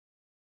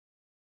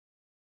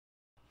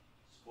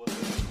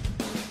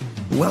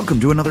Welcome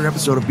to another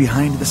episode of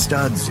Behind the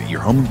Studs, your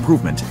home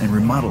improvement and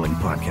remodeling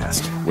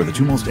podcast, where the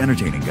two most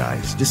entertaining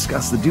guys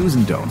discuss the do's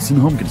and don'ts in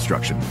home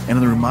construction and in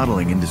the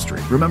remodeling industry.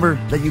 Remember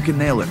that you can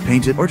nail it,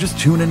 paint it, or just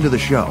tune into the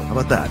show. How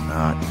about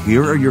that?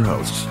 Here are your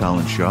hosts,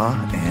 Colin Shaw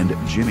and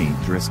Jimmy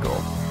Driscoll.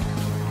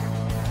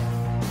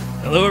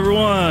 Hello,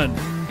 everyone.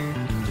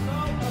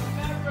 Hello,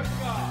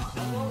 America.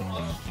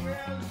 Hello,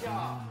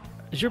 Australia.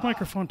 Is your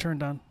microphone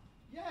turned on?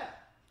 Yeah,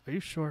 Are you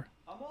sure?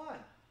 I'm on.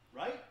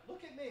 Right?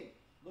 Look at me.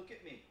 Look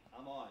at me.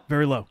 I'm on.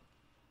 Very low.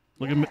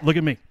 Look at me. Look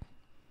at me.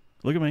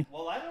 Look at me.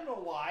 Well, I don't know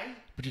why.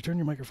 Would you turn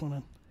your microphone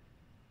on?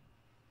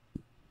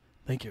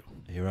 Thank you.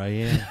 Here I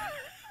am.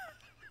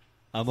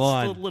 I'm Still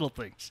on. little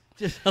things.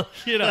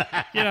 you know,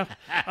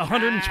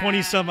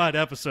 120 some odd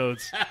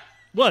episodes.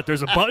 What?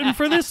 There's a button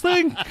for this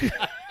thing?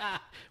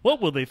 What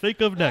will they think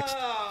of next?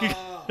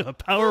 A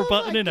power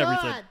button and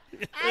everything.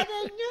 I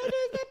didn't know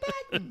there's a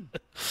button.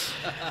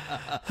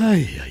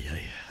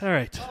 All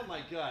right. Oh,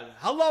 my God.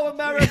 Hello,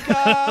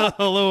 America.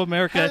 Hello,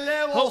 America.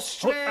 Hello,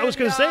 Australia. I was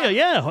going to say,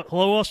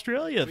 hello,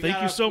 Australia.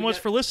 Thank you so we much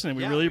got- for listening.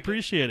 We yeah, really we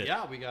appreciate it.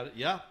 Yeah, we got it.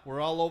 Yeah, we're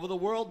all over the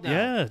world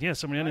now. Yeah.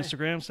 Somebody on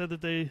Instagram said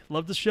that they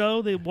love the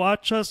show. They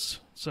watch us.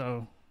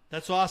 So,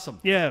 That's awesome.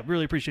 yeah,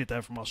 really appreciate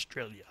that from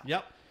Australia.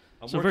 Yep.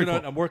 So very cool.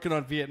 I'm working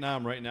on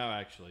Vietnam right now,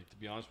 actually, to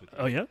be honest with you.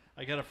 Oh, yeah?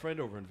 I got a friend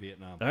over in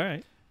Vietnam. All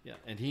right. Yeah,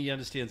 and he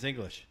understands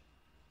English.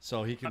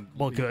 So he can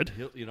well, good.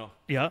 He'll, you know,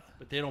 Yeah.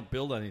 but they don't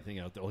build anything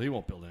out there. Well, he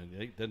won't build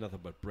anything. They're nothing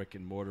but brick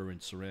and mortar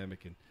and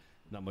ceramic and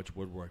not much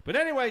woodwork. But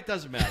anyway, it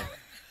doesn't matter.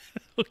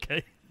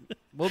 Okay.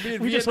 We'll be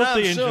in We just Vietnam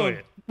hope they soon. enjoy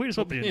it. We just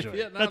hope they We'll be in enjoy it.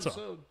 Vietnam That's all.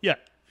 soon. Yeah.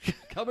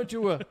 Coming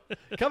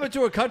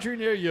to a country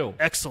near you.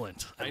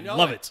 Excellent. I know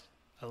love it. it.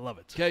 I love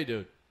it. Okay,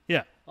 dude.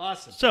 Yeah.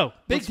 Awesome. So,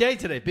 Big day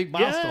today. Big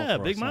milestone. yeah,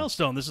 for big us, huh?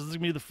 milestone. This is going to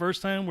be the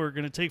first time we're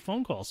going to take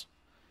phone calls.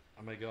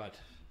 Oh my God.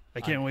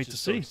 I can't I'm wait to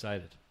just so see.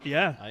 excited.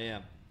 Yeah. I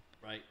am.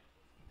 Right.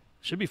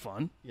 Should be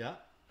fun. Yeah.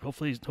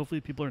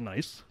 Hopefully people are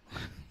nice.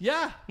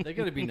 Yeah, they're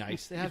going to be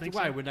nice. They have to. think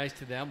Why? so? We're nice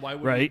to them. Why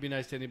wouldn't Right. we be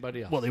nice to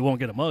anybody else? Well, they won't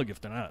get a mug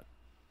if they're not.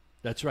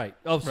 That's right.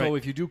 Oh, so Right.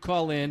 if you do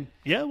call in,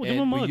 Yeah, we'll give and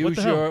them a we mug. What use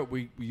the hell? your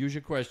we use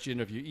your question.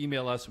 If you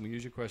email us and we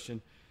use your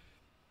question,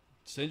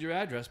 send your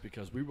address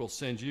because we will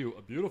send you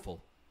a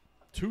beautiful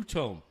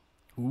two-tone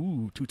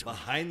Ooh, two-tone.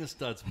 behind the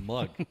studs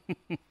mug,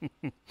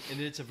 and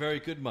it's a very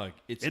good mug.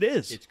 It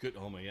is. It's good.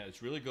 Oh my God,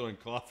 it's really good on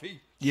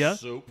coffee. Yeah.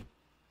 Soup.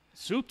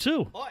 Soup,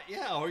 too. Oh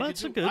yeah, or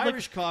That's you a can do good, like-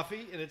 Irish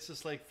coffee, and it's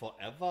just like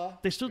forever.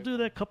 They still do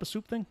that cup of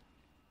soup thing?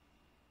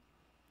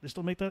 They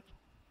still make that?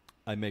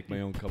 I make my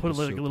own cup Put of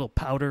like soup. a little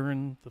powder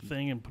in the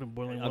thing and put in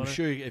boiling water? I'm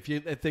sure if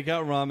they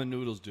got ramen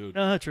noodles, dude,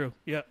 True.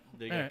 Yeah.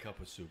 they All got a right. cup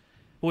of soup.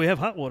 Well, we have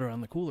hot water on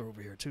the cooler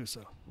over here, too,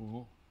 so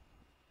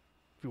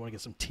if you want to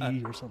get some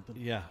tea or something.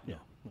 Yeah. Yeah.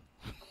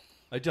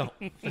 I don't.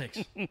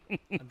 Thanks.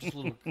 I'm just a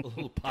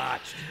little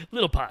parched.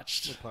 Little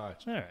parched.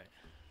 Parched. All right.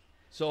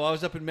 So I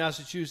was up in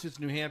Massachusetts,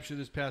 New Hampshire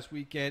this past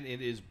weekend.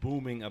 It is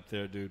booming up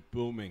there, dude.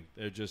 Booming.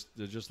 They're just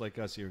like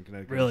us here in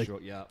Connecticut. Really?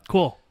 Short, yeah.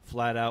 Cool.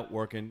 Flat out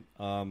working.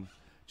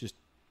 Just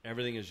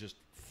everything is just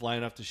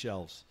flying off the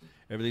shelves.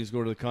 Everything's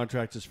going to the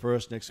contractors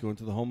first, next going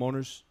to the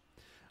homeowners.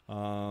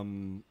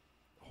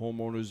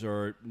 Homeowners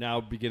are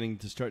now beginning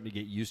to starting to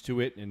get used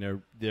to it,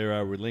 and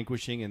they're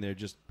relinquishing, and they're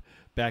just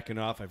backing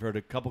off. I've heard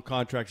a couple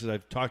contractors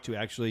I've talked to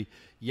actually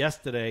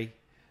yesterday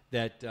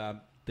that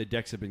the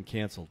decks have been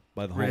canceled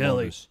by the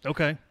Really? homeowners.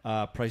 Okay.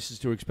 Price is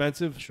too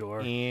expensive.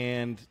 Sure.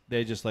 And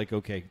they're just like,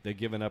 okay, they're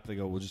giving up. They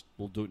go,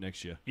 we'll do it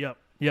next year. Yep.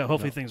 Yeah,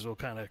 hopefully No. things will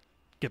kind of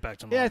get back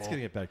to normal. Yeah, it's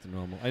gonna get back to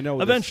normal. I know.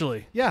 this-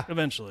 Eventually. Yeah.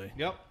 Eventually.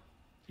 Yep.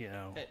 You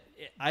know.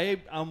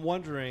 I'm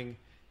wondering,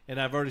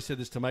 and I've already said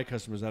this to my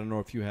customers. I don't know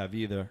if you have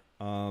either.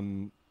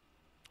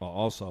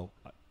 Also,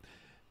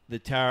 the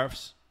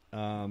tariffs,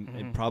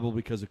 and probably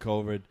because of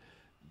COVID,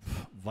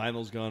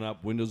 vinyl's gone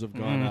up, windows have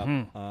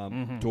gone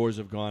up, doors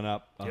have gone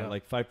up, Yep.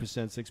 like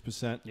 5%,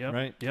 6%, Yep.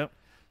 right? Yep.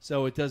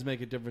 So it does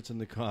make a difference in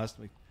the cost.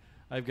 Like,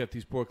 I've got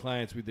these poor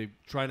clients. They're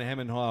trying to hem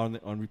and haw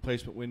on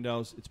replacement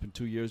windows. It's been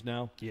 2 years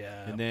now.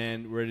 Yeah. And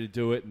then we're ready to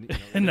do it. And,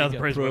 And now they the get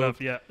price went up.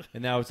 approved, Yeah.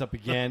 And now it's up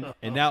again.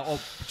 And now,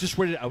 just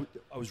ready. I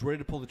was ready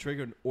to pull the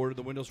trigger and order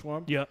the windows for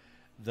them. Yep.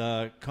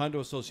 The condo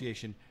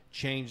association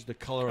changed the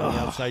color on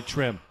the outside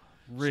trim.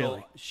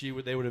 Really?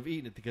 So they would have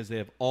eaten it because they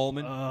have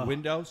almond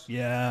windows.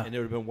 Yeah. And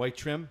there would have been white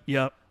trim.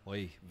 Yep.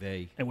 Oy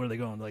vey. And where are they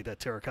going? Like that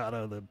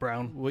terracotta, the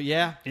brown? Well,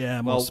 yeah. Yeah,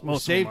 Well, most we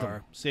of saved them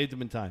them. are. Saved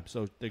them in time.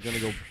 So they're going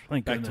to go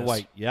Thank back to goodness.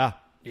 white. Yeah.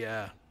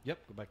 Yeah. Yep.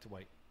 Go back to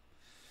white.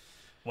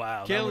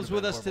 Wow. that Calen's would've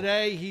with been us horrible.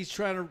 today. He's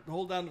trying to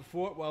hold down the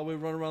fort while we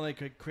run around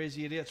like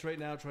crazy idiots right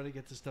now trying to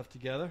get this stuff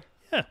together.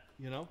 Yeah.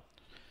 You know?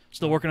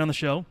 Still working on the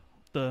show,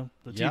 the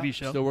TV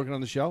show. Still working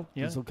on the show.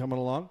 Yeah. Still coming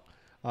along.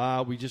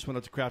 We just went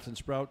up to Craft and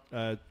Sprout.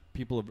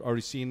 People have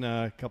already seen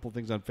a couple of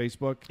things on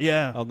Facebook.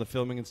 Yeah. On the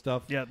filming and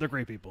stuff. Yeah, they're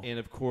great people. And,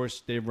 of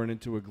course, they've run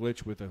into a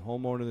glitch with a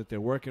homeowner that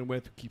they're working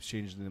with who keeps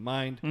changing their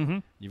mind. Mm-hmm.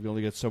 You've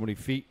only got so many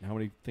feet, how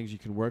many things you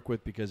can work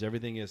with because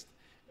everything is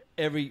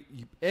every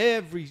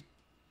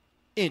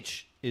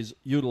inch is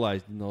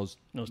utilized in those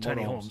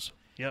tiny motorhomes. homes.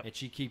 Yep. And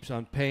she keeps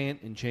on paying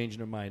and changing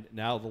her mind.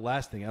 Now, the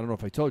last thing, I don't know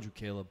if I told you,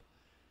 Caleb,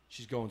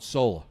 she's going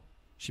solar.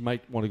 She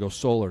might want to go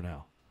solar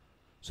now.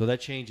 So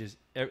that changes.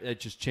 It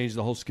just changes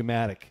the whole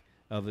schematic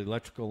of the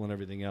electrical and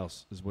everything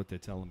else, is what they're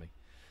telling me.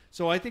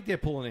 So I think they're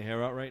pulling their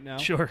hair out right now.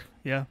 Sure,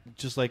 yeah.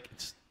 Just like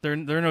they're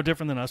no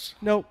different than us.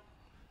 Nope.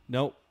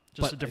 Just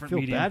but a different I feel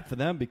medium. bad for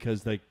them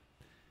because they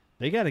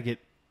got to get.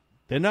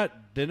 They're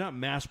not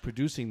mass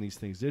producing these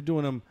things. They're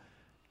doing them.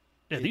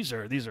 Yeah, these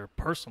are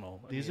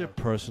personal. These are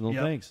personal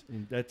things.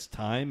 And that's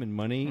time and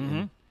money. Mm-hmm.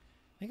 And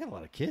they got a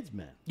lot of kids,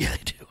 man. Yeah,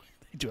 they do.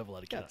 They do have a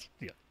lot of kids.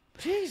 Yeah.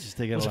 Jesus,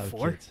 they got Was a it lot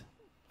 4? of kids.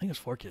 I think it's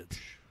 4 kids.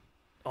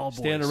 All boys.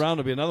 Stand around,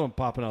 there'll be another one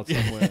popping out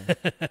somewhere.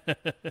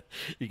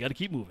 You got to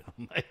keep moving. Oh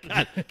my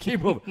God.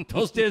 Keep moving.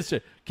 Don't stand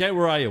still. Ken,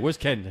 where are you? Where's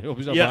Ken?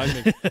 He's up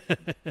behind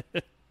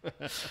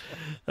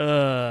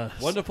me.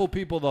 Wonderful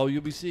people, though.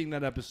 You'll be seeing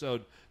that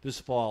episode this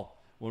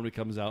fall when it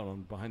comes out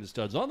on Behind the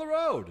Studs on the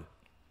road.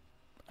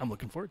 I'm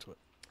looking forward to it.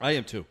 I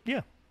am too.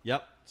 Yeah.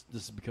 Yep.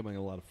 This is becoming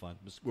a lot of fun.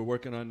 We're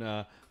working on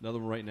another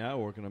one right now.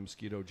 We're working on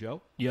Mosquito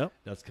Joe. Yep.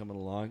 That's coming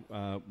along.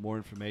 More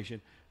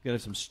information. We're going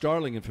to have some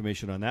startling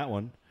information on that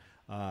one.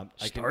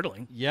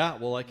 Startling?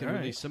 I can All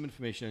release some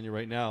information on you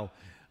right now.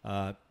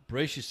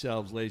 Brace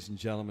yourselves, ladies and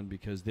gentlemen,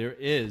 because there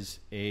is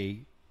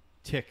a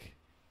tick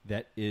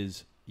that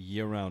is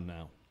year-round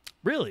now.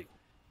 Really?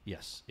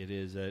 Yes. It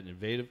is an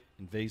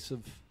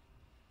invasive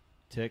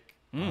tick.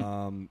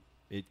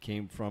 It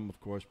came from, of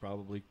course,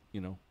 probably,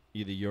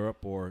 either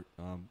Europe or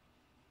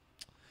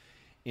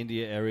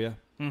India area,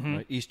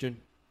 right? Eastern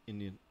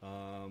Indian.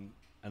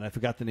 And I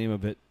forgot the name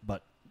of it,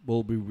 but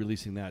we'll be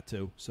releasing that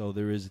too. So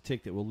there is a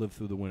tick that will live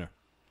through the winter.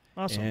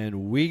 Awesome.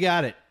 And we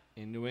got it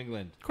in New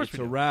England. Of course it's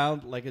we do.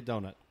 around like a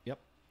donut. Yep.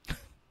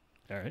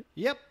 All right.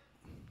 Yep.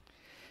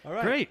 All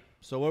right. Great.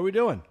 So what are we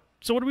doing?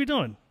 So what are we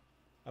doing?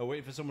 Are we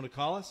waiting for someone to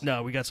call us?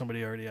 No, we got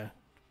somebody already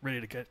ready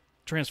to get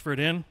transferred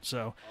in.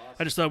 So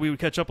I just thought we would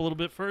catch up a little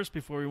bit first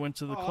before we went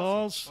to the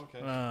calls. Awesome.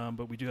 Okay.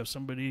 But we do have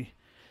somebody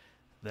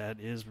that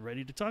is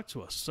ready to talk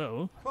to us.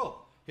 So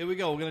Cool. Here we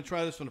go. We're going to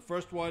try this one, the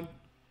first one,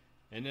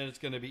 and then it's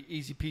going to be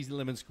easy peasy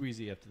lemon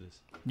squeezy after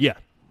this. yeah.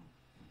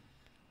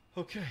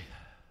 Okay.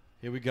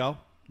 Here we go.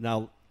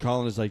 Now,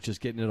 Colin is like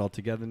just getting it all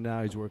together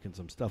now. He's working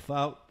some stuff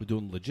out. We're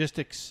doing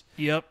logistics.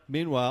 Yep.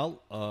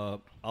 Meanwhile,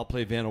 I'll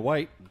play Vanna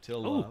White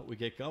until we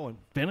get going.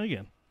 Vanna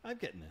again. I'm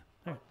getting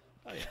there.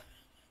 Oh,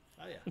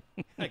 yeah.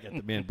 I got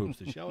the man boobs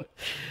to show it.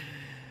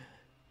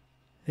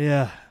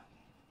 Yeah.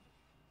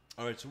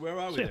 All right, so where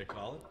are we there,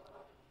 Colin?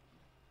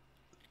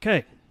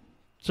 Okay.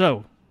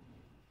 So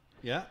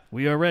Yeah?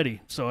 we are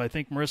ready. So I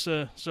think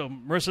Marissa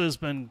has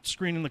been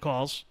screening the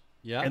calls.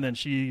 Yeah. And then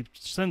she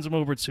sends them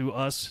over to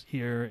us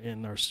here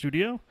in our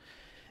studio.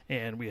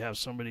 And we have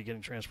somebody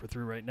getting transferred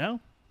through right now.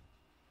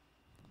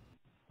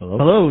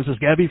 Hello, this is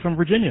Gabby from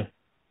Virginia.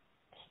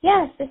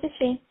 Yes, this is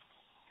she.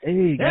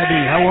 Hey, Gabby,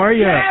 how are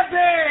you?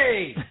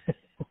 Gabby!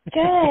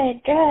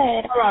 Good,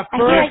 good. I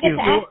think I get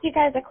to ask you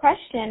guys a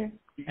question.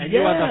 And you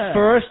are the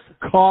first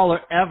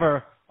caller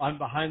ever on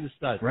Behind the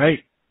Studs.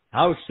 Right.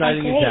 How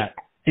exciting is that?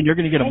 And you're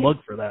going to get a mug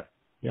for that.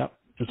 Yep.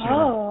 Just so you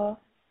know.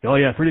 Oh,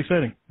 yeah, pretty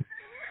exciting.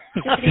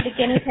 Just to be the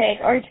guinea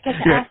pig, or to get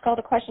to ask all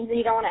the questions that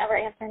you don't want to ever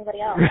answer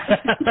anybody else.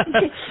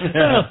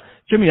 Well,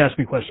 Jimmy asks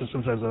me questions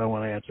sometimes that I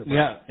want to answer.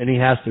 Yeah, and he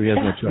has to. He has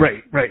no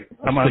choice. Right.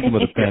 I'm on Sticking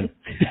with a pen.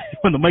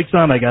 When the mic's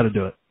on, I got to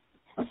do it.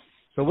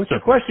 So what's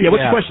your question? Yeah, what's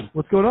your question?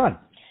 What's going on?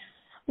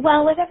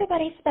 Well, with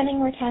everybody spending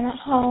more time at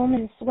home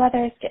and this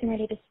weather is getting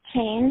ready to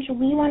change,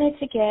 we wanted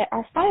to get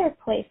our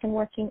fireplace in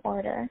working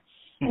order.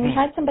 And we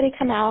had somebody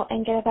come out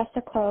and give us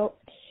a quote.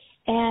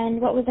 And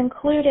what was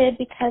included,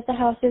 because the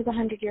house is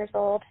 100 years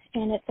old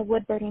and it's a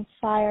wood-burning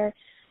fire,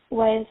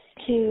 was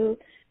to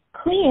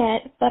clean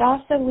it, but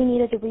also we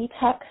needed to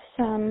retuck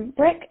some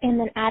brick and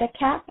then add a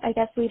cap. I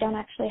guess we don't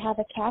actually have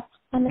a cap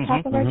on the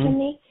top of our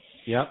chimney.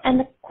 Yep. And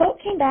the quote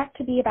came back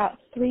to be about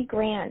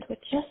 $3,000,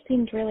 which just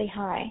seemed really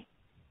high.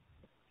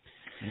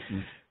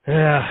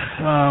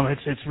 Yeah,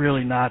 it's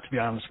really not, to be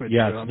honest with you.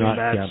 Yeah, it's not.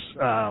 That's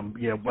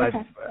Okay.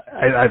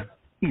 I've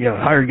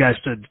hired guys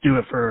to do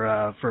it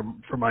for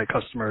my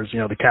customers.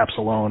 The caps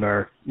alone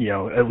are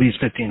at least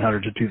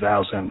 $1,500 to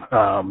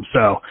 $2,000.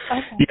 So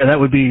yeah, that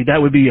would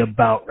be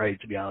about right,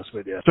 to be honest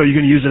with you. So you're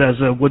going to use it as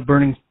a wood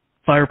burning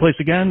fireplace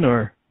again,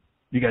 or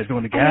you guys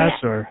going to gas,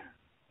 or?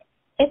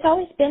 It's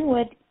always been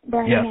wood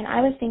burning, Yeah. and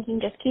I was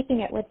thinking just keeping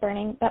it wood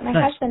burning. But my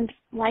husband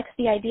likes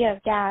the idea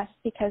of gas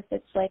because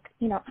it's like,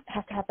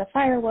 have to have the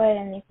firewood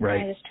and you can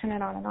kind of just turn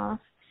it on and off.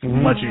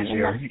 Much And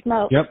easier. less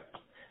smoke. Yep.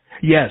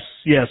 Yes,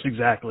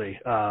 exactly.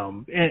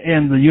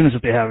 And the units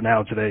that they have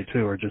now today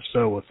too are just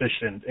so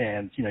efficient,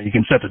 and you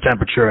can set the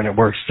temperature and it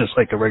works just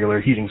like a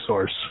regular heating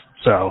source.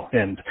 So,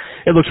 and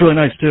it looks really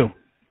nice too.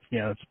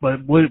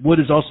 But wood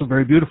is also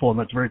very beautiful, and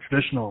that's very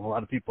traditional, and a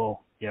lot of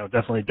people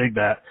definitely dig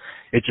that.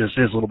 It just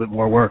is a little bit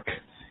more work.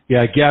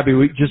 Yeah,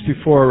 Gabby, just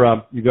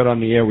before you got on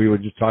the air, we were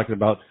just talking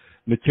about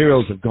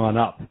materials have gone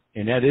up,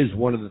 and that is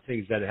one of the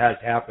things that has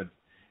happened,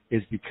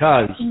 is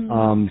because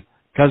of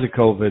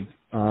COVID,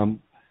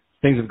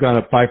 things have gone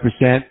up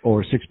 5%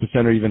 or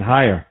 6% or even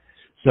higher.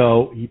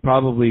 So he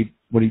probably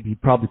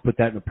put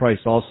that in the price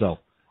also,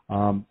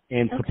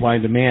 and supply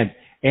and demand.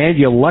 And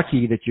you're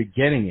lucky that you're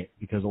getting it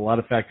because a lot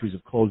of factories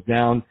have closed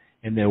down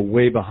and they're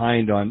way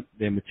behind on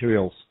their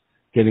materials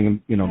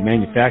getting them,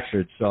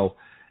 manufactured. So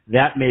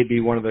that may be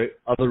one of the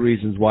other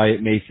reasons why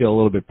it may feel a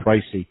little bit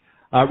pricey.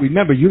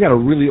 Remember, you got a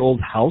really old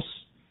house.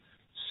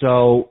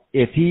 So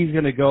if he's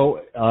going to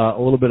go a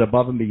little bit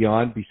above and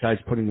beyond,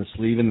 besides putting the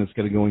sleeve in that's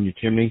going to go in your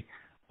chimney,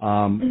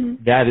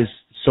 that is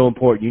so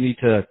important. You need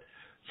to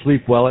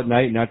sleep well at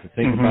night, not to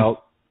think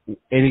about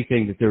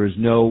anything, that there is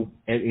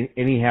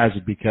any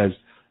hazard, because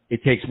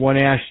it takes one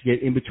ash to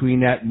get in between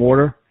that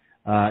mortar,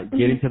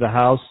 get into the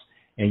house,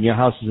 and your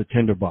house is a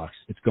tinderbox.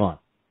 It's gone.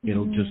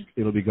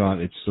 It'll be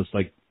gone. It's just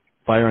like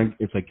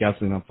it's like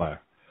gasoline on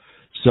fire.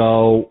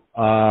 So,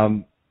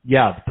 the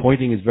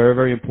pointing is very,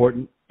 very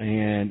important,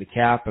 and the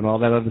cap and all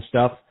that other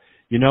stuff.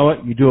 You know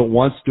what? You do it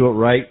once, do it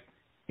right,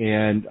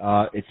 and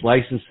it's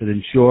licensed and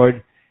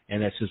insured,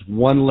 and that's just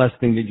one less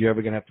thing that you're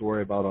ever going to have to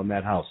worry about on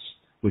that house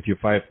with your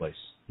fireplace,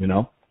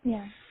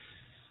 Yeah.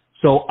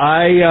 So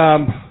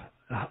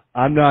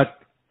I'm not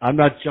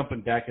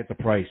jumping back at the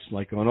price,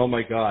 like going, oh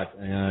my God,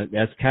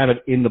 that's kind of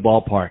in the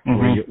ballpark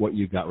what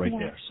you got right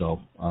there.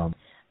 So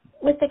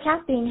with the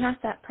cap being half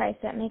that price,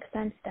 that makes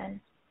sense then.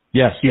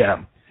 Yes.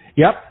 Yeah.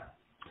 Yep.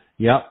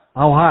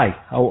 How high?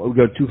 We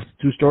go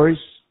two stories?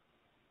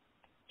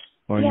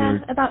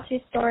 About 2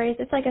 stories.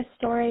 It's like a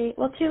story.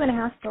 Well,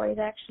 2.5 stories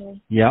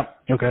actually. Yep.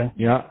 Okay.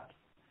 Yeah.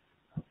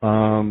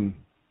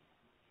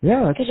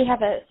 Because you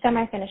have a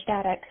semi-finished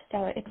attic,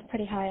 so it's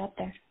pretty high up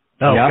there.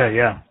 Oh, okay,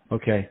 yeah.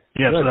 Okay.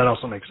 Yeah, good. So that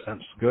also makes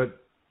sense. Good.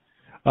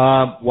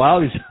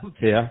 While he's out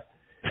there,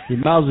 you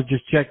might as well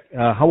just check,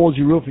 how old's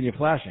your roof and your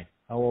flashing?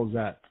 How old is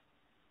that?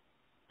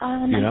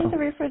 I think the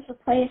roof was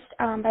replaced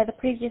by the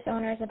previous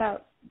owners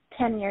about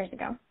 10 years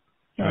ago.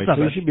 All right,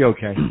 so you should be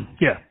okay.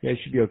 Yeah, it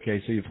should be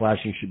okay. So your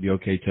flashing should be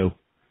okay too.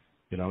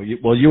 You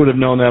would have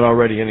known that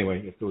already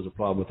anyway if there was a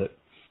problem with it.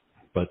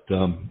 But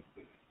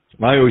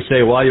I always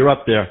say, while you're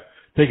up there,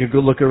 take a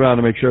good look around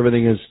to make sure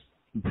everything is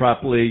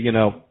properly,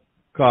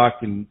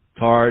 caulked and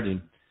tarred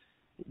and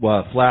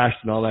flashed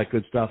and all that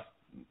good stuff.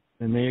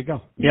 And there you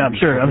go. Yeah, I'm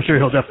sure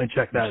he'll definitely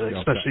check that,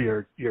 especially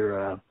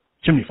your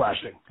chimney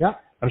flashing. Yeah,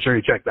 I'm sure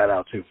he checked that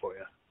out too for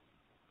you.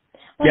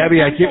 Well, Gabby,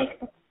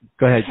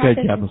 go ahead.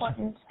 Gabby.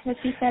 Important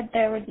because he said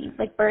there would be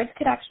birds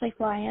could actually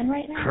fly in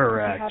right now.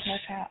 Correct. You have no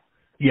cap.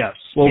 Yes.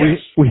 Well, yes.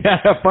 we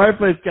had a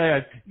fireplace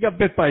guy. He got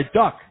bit by a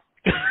duck.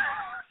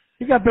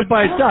 He got bit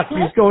by a duck. He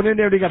was going in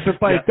there and he got bit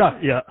by a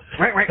duck. Yeah.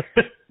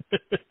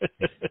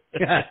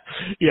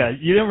 Yeah,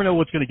 you never know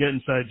what's going to get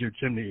inside your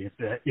chimney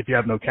if you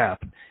have no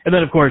cap. And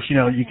then, of course,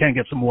 you can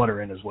get some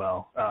water in as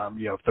well.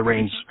 If the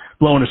rain's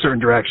blowing a certain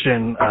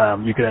direction,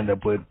 you could end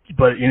up with,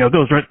 but, it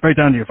goes right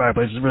down to your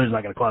fireplace. It's really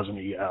not going to cause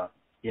any,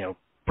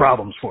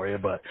 problems for you.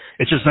 But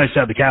it's just nice to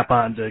have the cap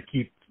on to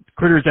keep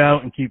critters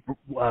out and keep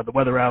the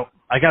weather out.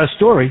 I got a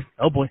story.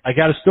 Oh, boy. I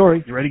got a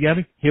story. You ready,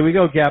 Gabby? Here we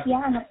go, Gab.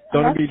 Yeah,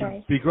 Don't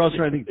be gross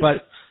or anything.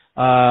 But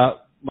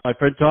my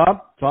friend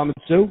Tom and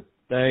Sue,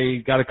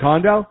 they got a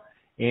condo,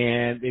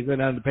 and they went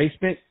down in the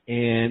basement,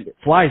 and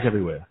flies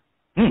everywhere.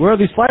 Where are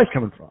these flies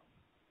coming from?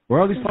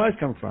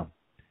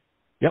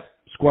 Yep,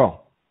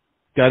 squirrel.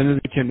 Got into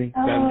the chimney,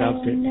 got him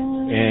downstairs,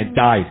 and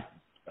died.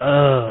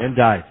 And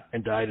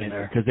died in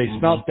there. Because they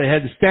smelled, they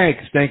had the stank.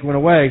 The stank went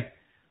away,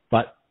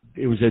 but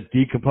it was a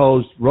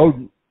decomposed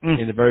rodent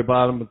in the very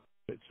bottom of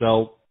it.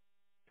 So,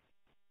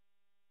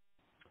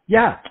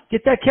 yeah,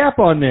 get that cap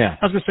on there.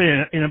 I was going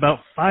to say, in about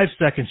 5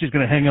 seconds, she's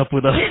going to hang up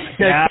with us.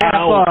 That cap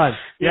on.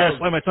 Yes,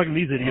 why am I talking to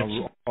these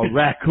idiots? Or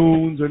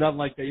raccoons or nothing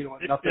like that. You don't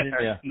want nothing in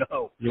there.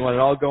 No. You want it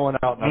all going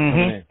out, not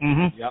coming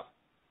in.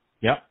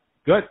 Yep.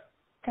 Good.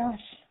 Gosh.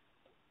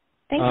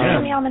 Thanks for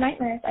giving me all the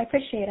nightmares. I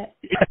appreciate it.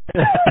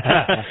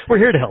 We're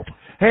here to help.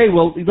 Hey,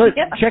 well,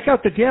 check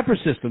out the damper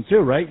system too,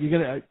 right? You're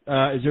gonna.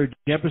 Is there a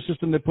damper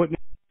system they're putting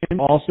in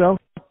also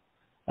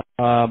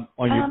on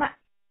your cap?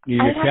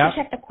 I'd have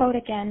to check the quote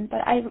again,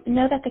 but I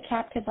know that the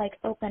cap could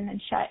open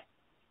and shut.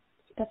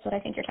 That's what I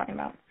think you're talking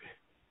about.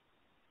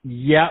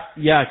 Yeah,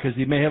 because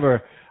you may have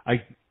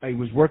I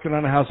was working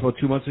on a house about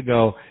 2 months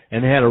ago,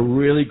 and they had a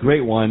really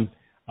great one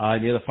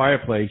near the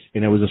fireplace,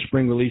 and it was a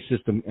spring release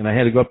system, and I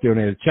had to go up there and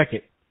I had to check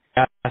it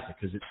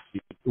because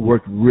it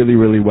worked really,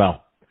 really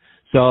well.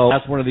 So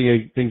that's one of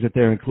the things that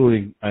they're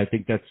including. I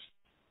think that's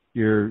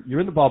you're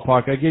in the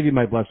ballpark. I gave you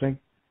my blessing.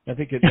 I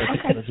think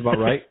that's about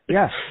right.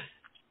 Yeah.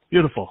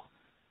 Beautiful.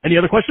 Any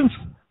other questions?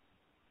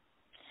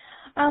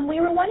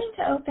 We were wanting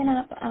to open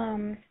up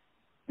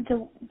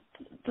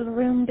the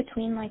room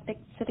between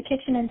so the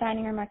kitchen and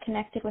dining room are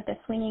connected with a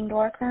swinging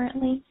door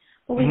currently,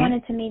 but we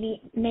wanted to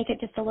maybe make it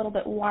just a little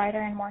bit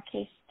wider and more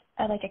cased,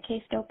 like a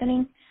cased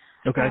opening.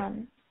 Okay.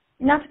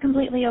 Not to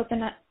completely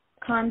open up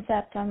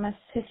concept on this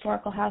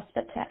historical house,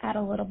 but to add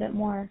a little bit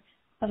more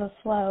of a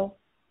flow.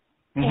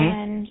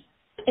 And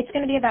it's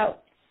going to be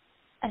about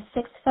a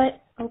 6-foot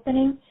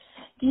opening.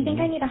 Do you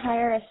think I need to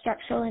hire a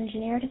structural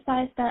engineer to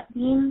size that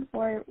beam,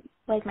 or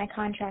my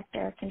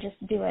contractor can just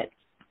do it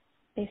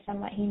based on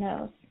what he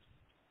knows?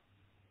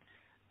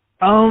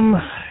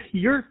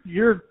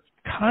 Your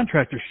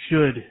contractor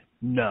should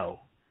know.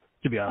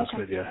 to be honest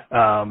with you.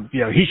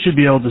 He should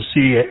be able to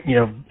see it.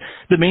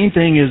 The main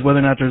thing is whether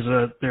or not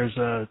there's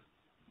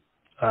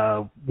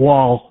a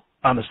wall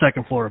on the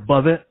second floor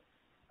above it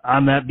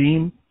on that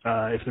beam.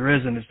 If there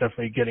isn't, it's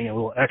definitely getting a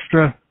little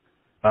extra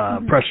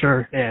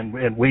pressure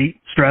and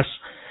weight stress.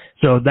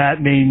 So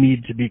that may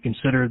need to be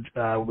considered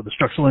with a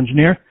structural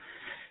engineer.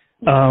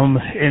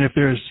 And if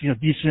there's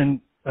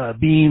decent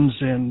beams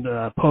and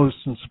posts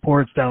and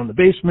supports down in the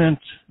basement,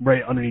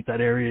 right underneath that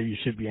area, you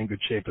should be in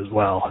good shape as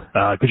well.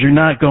 Because you're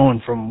not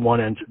going from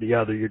one end to the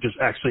other. You're just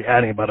actually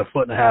adding about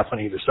 1.5 feet on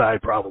either side,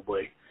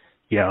 probably.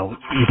 You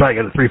probably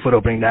got a 3-foot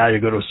opening now. You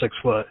go to a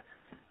 6-foot.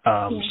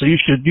 So you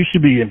should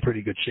be in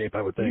pretty good shape,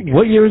 I would think.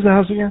 What year is the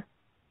house again?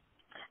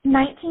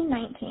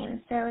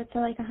 1919, so it's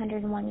like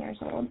 101 years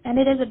old, and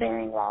it is a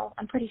bearing wall.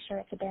 I'm pretty sure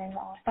it's a bearing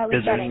wall. If I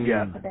was betting,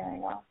 it's a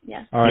bearing wall.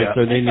 Yeah. All right,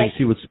 so they need to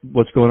see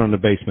what's going on in the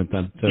basement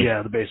then. So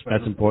the basement.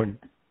 That's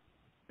important.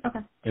 Okay.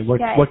 And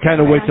what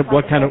kind of weights?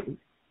 What kind of?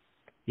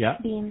 Yeah.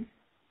 Beam.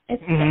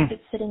 It's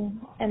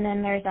sitting, and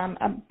then there's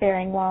a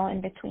bearing wall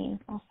in between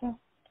also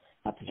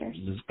upstairs.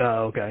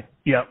 Okay.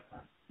 Yep.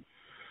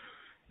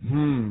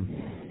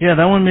 Yeah,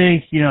 that one may.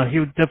 He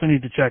would definitely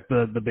need to check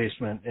the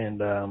basement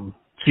and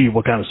see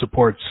what kind of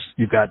supports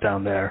you've got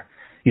down there.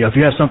 If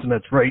you have something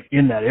that's right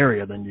in that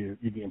area, then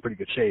you'd be in pretty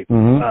good shape.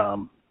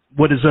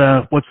 What's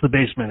the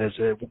basement? Is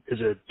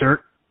it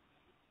dirt?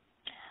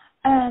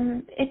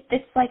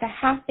 It's like a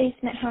half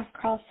basement, half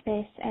crawl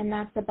space, and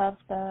that's above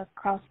the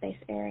crawl space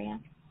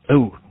area.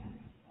 Oh,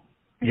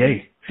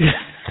 yay!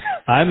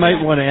 I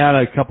might want to add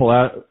a couple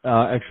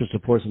extra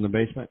supports in the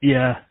basement.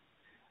 Yeah,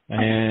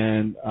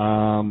 and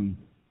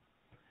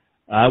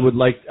I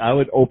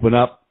would open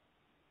up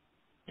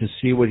to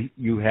see what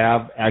you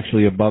have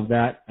actually above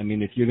that. I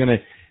mean, if you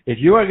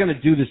are gonna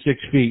do the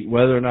 6 feet,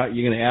 whether or not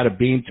you're gonna add a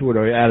beam to it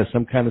or add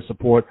some kind of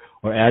support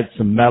or add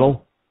some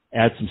metal,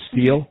 add some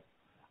steel,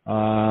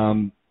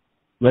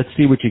 let's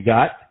see what you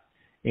got.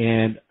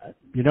 And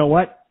you know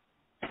what?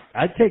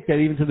 I'd take that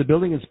even to the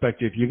building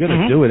inspector. If you're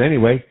gonna do it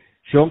anyway,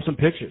 show him some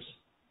pictures.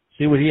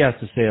 See what he has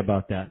to say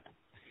about that.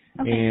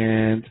 Okay.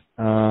 And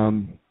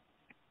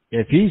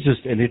if he's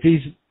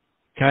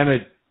kind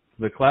of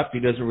the clap, he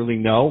doesn't really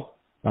know.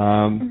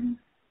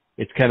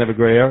 It's kind of a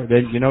gray area.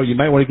 Then you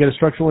might want to get a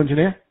structural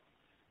engineer,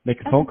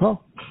 make a phone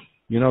call,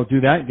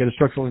 do that, get a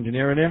structural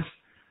engineer in there,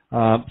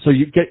 so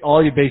you get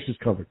all your bases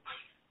covered,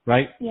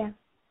 right? Yeah.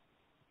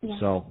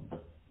 So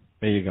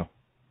there you go.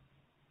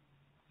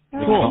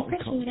 Cool. I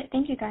appreciate it.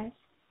 Thank you guys.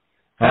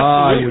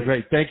 You're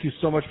great. Thank you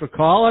so much for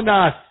calling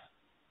us.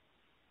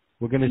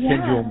 We're gonna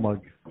send you a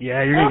mug.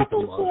 Yeah, you're gonna get the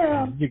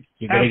mug.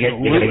 You're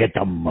gonna get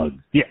the mug.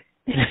 Yeah.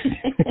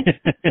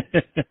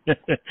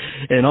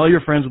 And all your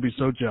friends will be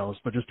so jealous,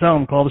 but just tell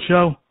them, call the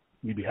show.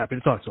 We'd be happy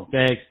to talk to them.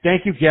 Thanks.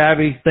 Thank you,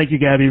 Gabby. Thank you,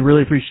 Gabby.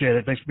 Really appreciate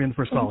it. Thanks for being the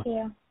first caller. Thank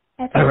you.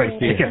 All right.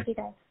 Take care. Thank you,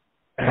 guys.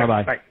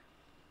 Bye-bye. Bye.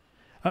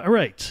 All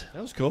right.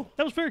 That was cool.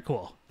 That was very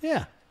cool.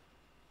 Yeah.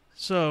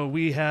 So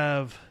we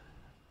have...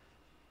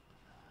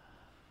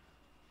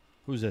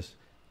 Who's this?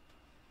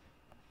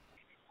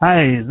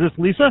 Hi, is this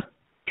Lisa?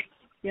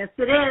 Yes,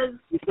 it is.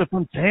 Lisa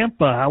from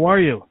Tampa. How are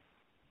you?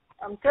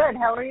 I'm good.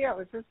 How are you?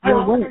 Is this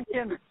Colin or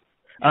Jimmy?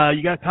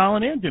 You got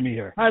Colin and Jimmy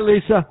here. Hi,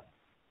 Lisa.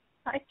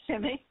 Hi,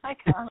 Jimmy. Hi,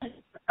 Colin.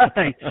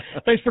 Hi.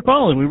 Thanks for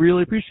calling. We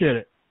really appreciate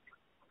it.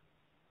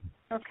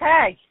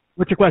 Okay.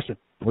 What's your question?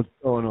 What's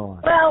going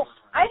on? Well,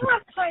 I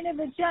have kind of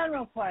a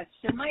general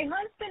question. My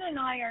husband and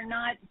I are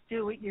not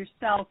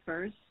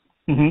do-it-yourselfers,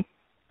 and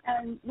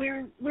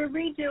we're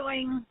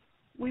redoing.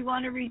 We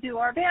want to redo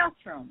our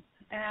bathroom,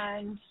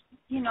 and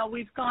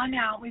we've gone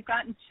out. We've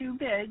gotten 2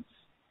 bids.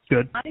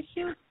 Good. Not a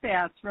huge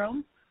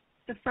bathroom.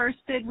 The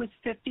first bid was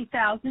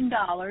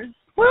 $50,000.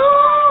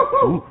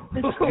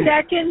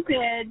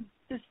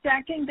 The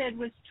second bid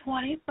was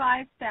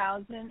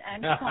 $25,000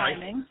 and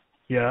climbing.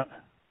 Yeah.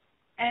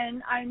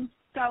 And I'm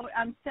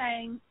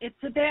saying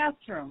it's a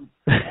bathroom.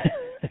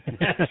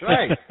 That's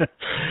right.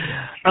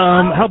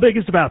 How big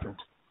is the bathroom?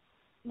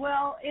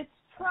 Well, it's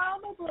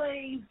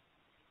probably,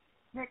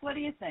 Rick, what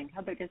do you think?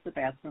 How big is the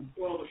bathroom?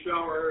 Well, the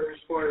shower area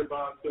is probably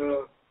about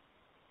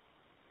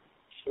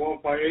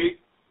 12 by 8,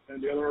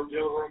 and the other room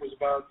is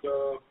about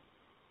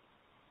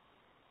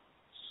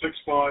 6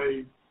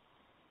 by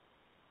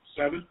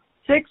 7.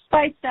 6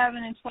 by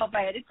 7 and 12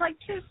 by 8. It's like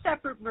 2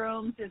 separate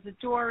rooms. There's a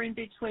door in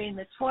between.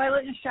 The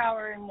toilet and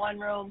shower in one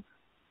room.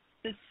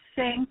 The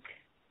sink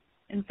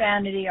and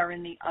vanity are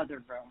in the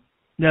other room.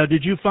 Now,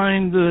 did you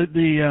find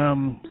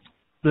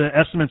the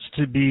estimates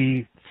to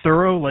be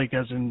thorough, like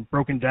as in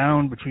broken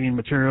down between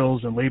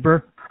materials and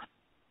labor?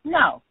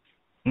 No.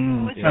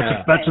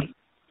 That's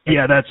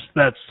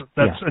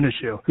an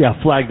issue.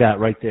 Yeah, flag that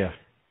right there.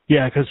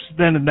 Yeah, because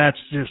then that's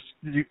just,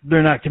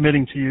 they're not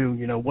committing to you,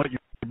 what your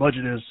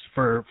budget is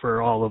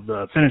for all of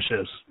the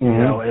finishes,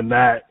 and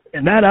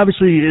that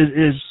obviously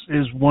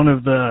is one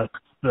of the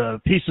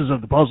pieces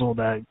of the puzzle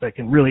that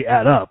can really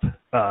add up,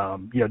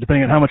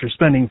 depending on how much you're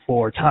spending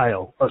for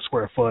tile a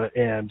square foot,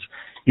 and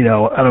I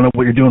don't know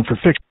what you're doing for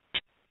fixtures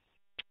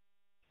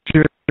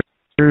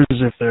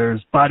if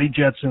there's body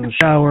jets in the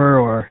shower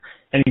or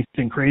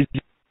anything crazy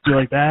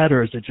like that,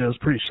 or is it just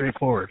pretty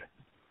straightforward?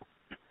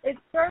 It's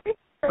very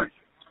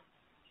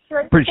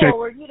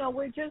straightforward. You know,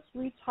 we're just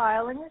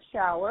retiling the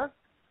shower.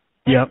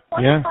 Yep.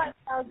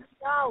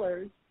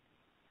 $25,000.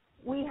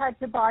 We had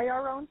to buy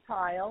our own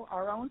tile,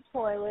 our own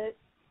toilet.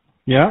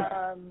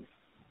 Yeah.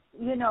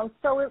 You know,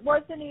 so it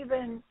wasn't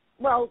even,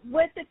 well,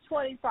 with the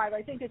 25,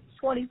 I think it's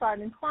 25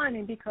 and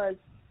climbing, because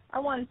I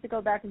wanted to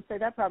go back and say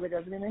that probably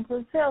doesn't even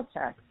include sales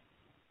tax.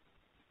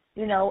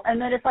 You know, and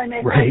then if I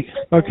make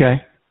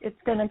it's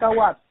going to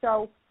go up.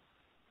 So,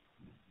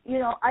 you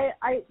know,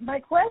 my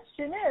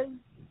question is,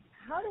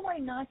 how do I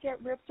not get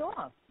ripped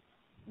off?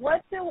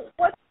 What's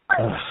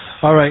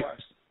all right.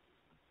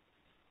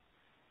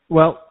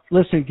 Well,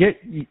 listen,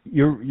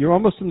 you're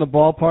almost in the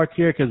ballpark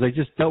here, because I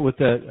just dealt with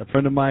a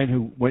friend of mine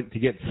who went to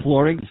get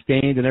flooring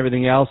stained and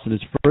everything else, and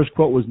his first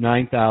quote was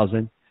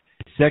 $9,000,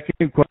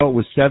 second quote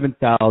was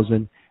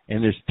 $7,000,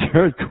 and his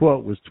third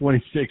quote was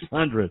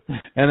 $2,600.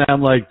 And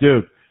I'm like,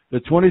 dude, the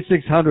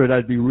 $2,600,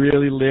 I'd be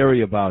really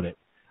leery about it.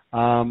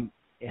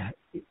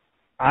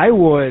 I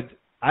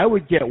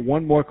would get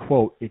one more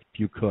quote if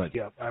you could,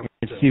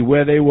 and see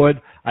where they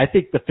would. I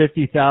think the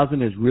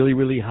 $50,000 is really,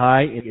 really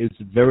high. It is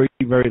very,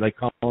 very, like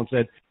Colin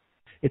said,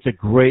 it's a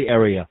gray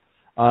area.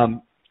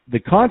 The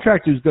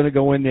contractor is going to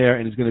go in there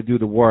and is going to do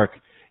the work.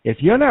 If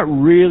you're not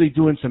really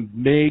doing some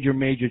major,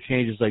 major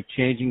changes, like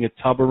changing a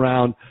tub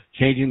around,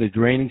 changing the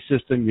draining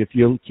system, if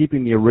you're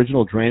keeping the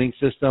original draining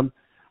system,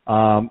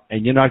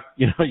 and you're not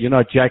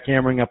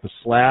jackhammering up a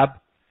slab,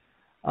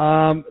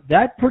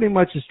 that pretty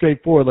much is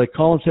straightforward. Like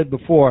Colin said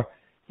before,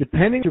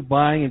 depending on what you're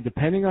buying and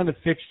depending on the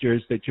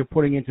fixtures that you're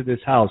putting into this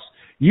house,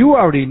 you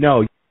already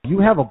know. You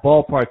have a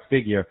ballpark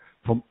figure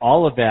from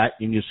all of that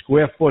in your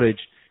square footage,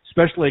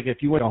 especially like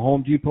if you went to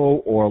Home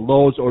Depot or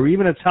Lowe's or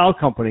even a tile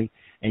company,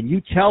 and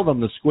you tell them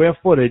the square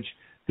footage,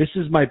 this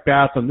is my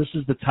bathroom, this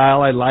is the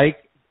tile I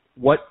like,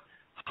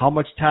 how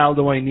much tile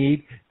do I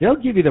need? They'll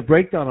give you the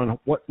breakdown on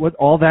what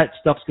all that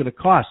stuff's going to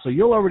cost. So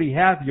you'll already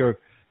have your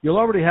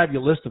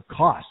list of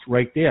costs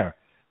right there.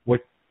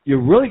 What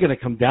you're really going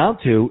to come down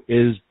to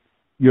is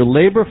your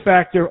labor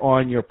factor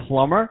on your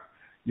plumber,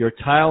 your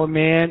tile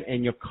man,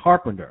 and your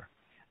carpenter.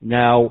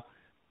 Now,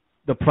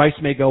 the price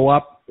may go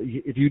up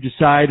if you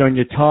decide on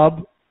your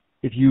tub.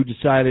 If you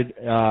decided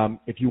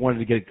if you wanted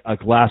to get a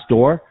glass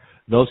door,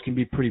 those can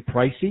be pretty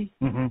pricey,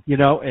 you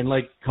know. And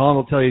like Colin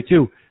will tell you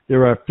too,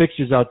 there are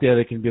fixtures out there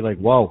that can be like,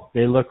 whoa,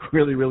 they look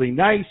really, really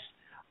nice,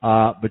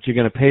 but you're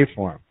going to pay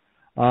for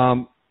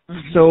them.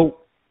 So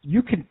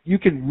you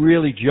can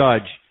really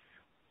judge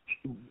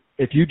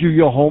if you do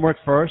your homework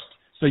first,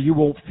 so you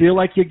won't feel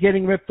like you're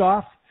getting ripped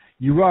off.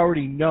 You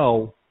already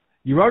know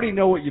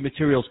what your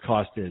materials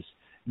cost is.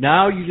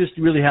 Now you just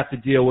really have to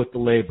deal with the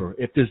labor.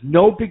 If there's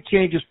no big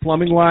changes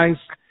plumbing wise,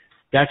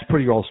 that's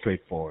pretty all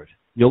straightforward.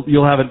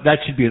 You'll have that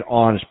should be an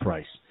honest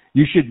price.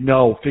 You should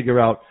figure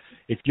out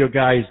if your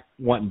guy's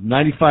wanting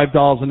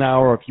 $95 an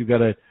hour, or if you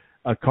got a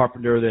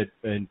carpenter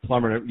and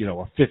plumber,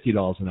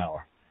 $50 an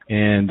hour,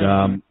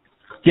 and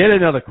get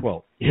another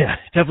quote. Yeah,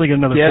 definitely get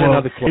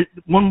another quote.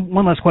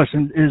 One last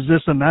question: is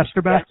this a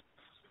master bath?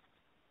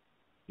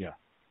 Yeah.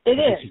 It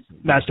is.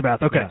 Master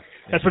bath. Okay. Yeah.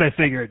 That's what I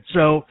figured.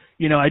 So,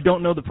 I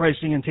don't know the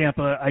pricing in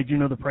Tampa. I do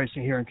know the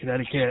pricing here in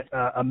Connecticut.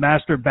 A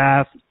master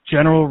bath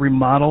general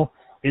remodel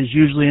is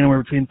usually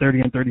anywhere between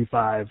 $30 and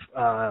 $35,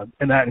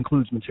 and that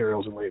includes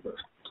materials and labor.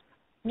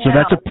 Now, so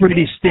that's a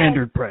pretty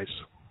standard price.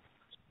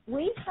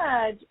 We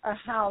had a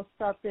house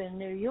up in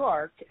New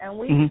York, and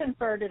we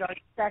converted our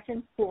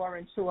second floor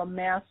into a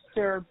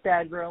master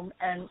bedroom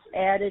and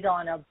added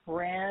on a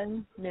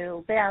brand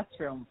new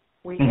bathroom.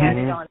 We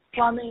added on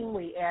plumbing,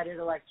 we added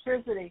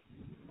electricity,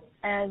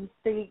 and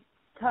the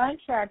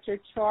contractor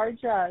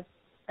charged us,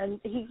 and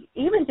he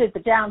even did the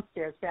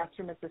downstairs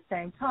bathroom at the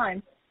same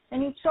time,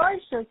 and he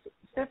charged us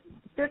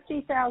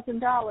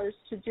 $50,000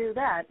 to do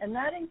that, and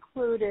that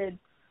included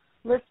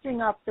lifting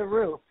up the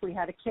roof. We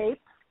had a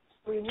cape.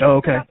 We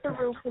lifted up the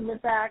roof in the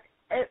back,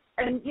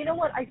 and you know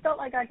what? I felt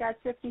like I got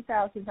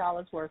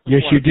 $50,000 worth of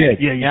Yes, work. you did.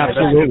 Yeah,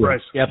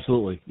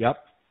 absolutely. Yep.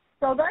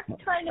 So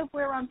that's kind of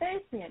where I'm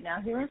basing it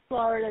now. Here in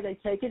Florida, they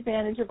take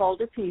advantage of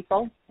older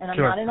people, and I'm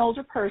not an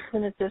older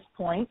person at this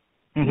point,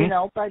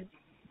 but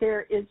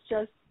there is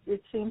just,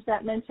 it seems,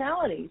 that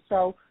mentality.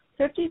 So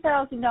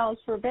 $50,000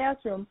 for a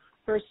bathroom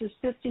versus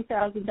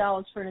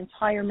 $50,000 for an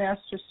entire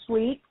master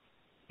suite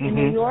in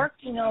New York,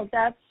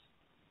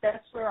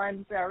 that's where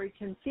I'm very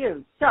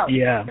confused. So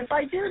if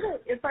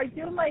I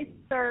do my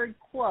third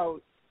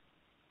quote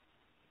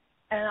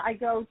and I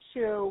go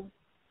to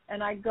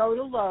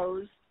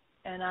Lowe's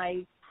and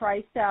I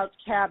priced out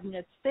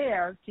cabinets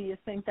there, do you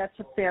think that's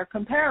a fair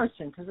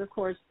comparison? Because, of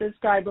course, this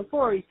guy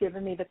before, he's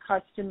given me the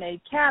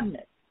custom-made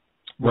cabinet.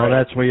 Well,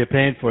 that's what you're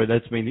paying for.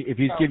 If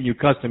he's giving you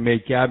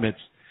custom-made cabinets,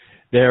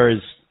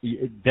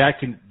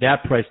 that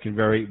price can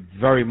vary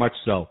very much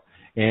so.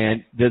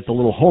 And there's a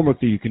little homework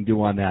that you can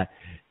do on that.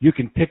 You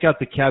can pick out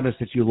the cabinets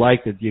that you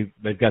like,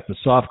 they've got the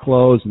soft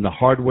close and the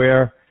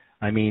hardware.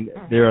 I mean,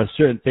 there are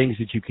certain things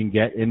that you can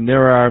get, and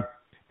there are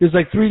there's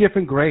like 3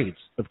 different grades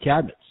of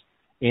cabinets,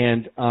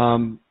 and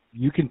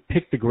you can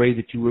pick the grade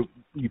that you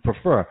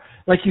prefer.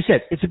 Like you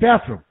said, it's a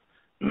bathroom.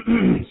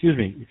 Excuse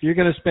me. If you're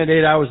going to spend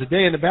 8 hours a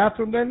day in the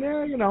bathroom, then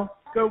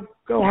go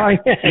high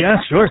end. Yeah,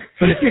 sure.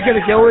 But if you're going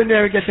to go in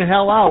there and get the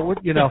hell out,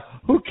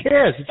 who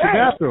cares? It's your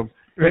bathroom.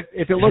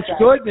 If it looks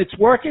good and it's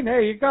working,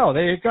 there you go.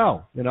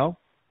 Exactly.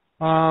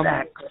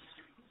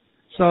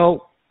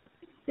 So,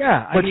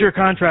 yeah. But your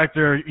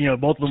contractor,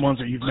 both of the ones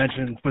that you've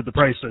mentioned with the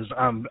prices,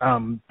 I'm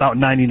about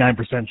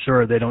 99%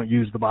 sure they don't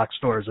use the box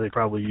stores. They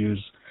probably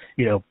use,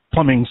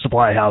 plumbing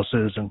supply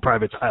houses and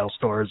private tile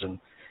stores and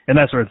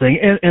that sort of thing.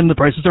 And the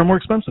prices are more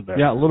expensive there.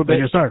 Yeah, a little bit.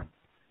 Yes, sir.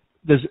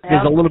 There's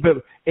a little bit.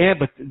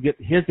 But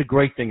here's the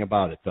great thing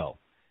about it, though.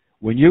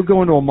 When you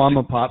go into a mom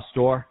and pop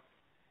store,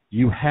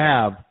 you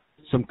have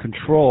some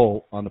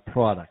control on the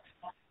product.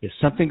 If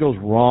something goes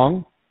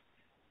wrong,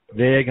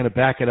 they're going to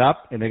back it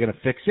up and they're going to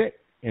fix it,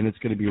 and it's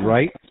going to be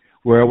right.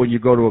 Where when you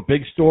go to a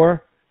big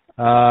store,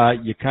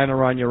 you're kind of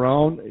on your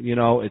own.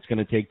 It's going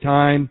to take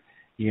time.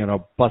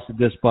 Busted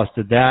this,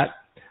 busted that.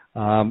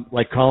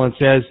 Like Colin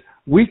says,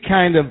 we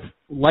kind of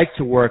like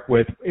to work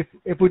with,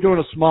 if we're doing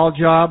a small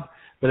job,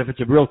 but if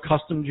it's a real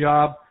custom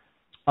job,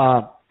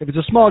 if it's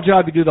a small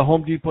job, you do the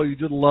Home Depot, you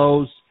do the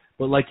Lowe's,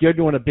 but like you're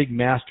doing a big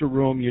master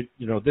room,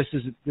 this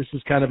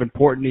is kind of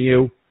important to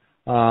you.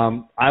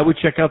 I would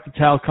check out the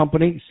tile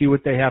company, see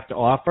what they have to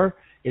offer,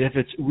 and if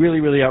it's really,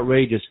 really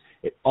outrageous,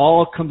 it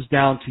all comes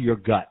down to your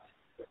gut.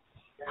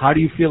 How do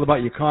you feel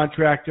about your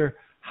contractor?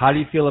 How do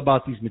you feel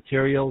about these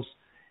materials?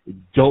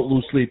 Don't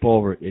lose sleep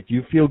over it. If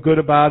you feel good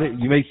about it,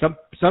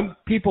 some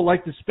people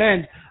like to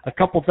spend a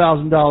couple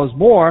 $1,000s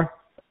more,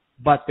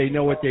 but they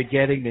know what they're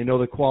getting. They know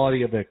the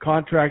quality of their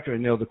contractor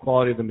and they know the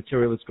quality of the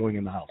material that's going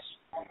in the house.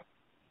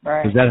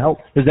 Right. Does that help?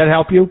 Does that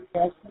help you?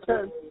 Yes, it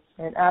does.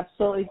 It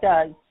absolutely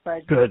does.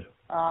 But good.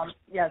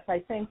 Yes, I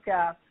think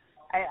I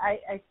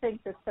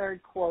think the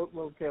third quote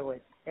will do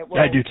it. It will.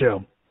 I do too.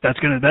 That's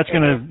gonna.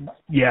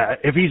 Yeah.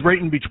 If he's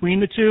rating between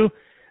the two,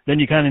 then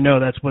you kind of know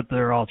that's what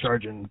they're all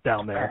charging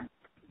down there,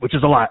 which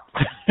is a lot.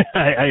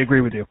 I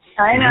agree with you.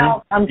 I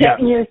know. I'm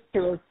getting used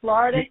to it.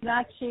 Florida's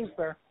not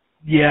cheaper.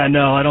 Yeah,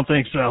 no, I don't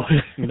think so.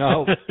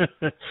 No.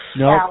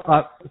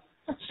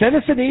 Send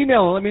us an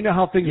email and let me know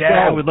how things go.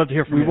 Yeah, we'd love to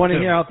hear from you. We want to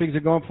too. hear how things are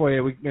going for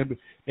you.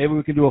 Maybe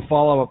we can do a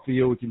follow-up for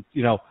you. We can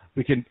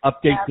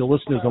update the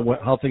listeners on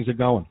how things are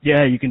going.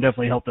 Yeah, you can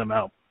definitely help them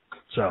out.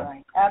 So.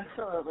 Right.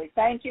 Absolutely.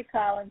 Thank you,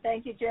 Colin.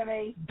 Thank you,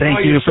 Jimmy. Thank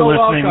you for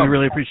listening. Welcome. We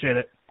really appreciate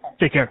it.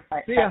 Take care.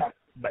 Right. See ya.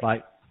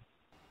 Bye.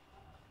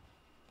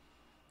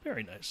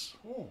 Very nice.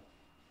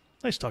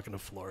 Nice talking to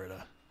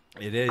Florida.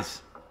 It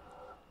is.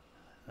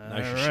 All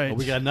Nice. right. Oh,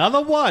 we got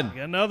another one. We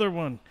got another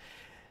one.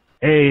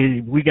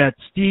 Hey, we got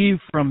Steve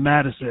from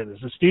Madison. Is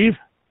this Steve?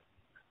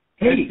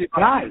 Hey,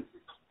 guys.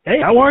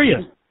 Hey, how are you?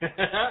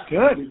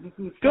 Good.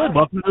 Good.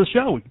 Welcome to the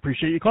show. We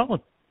appreciate you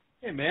calling.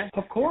 Hey, man.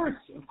 Of course.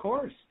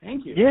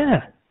 Thank you. Yeah.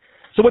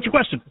 So what's your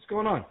question? What's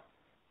going on?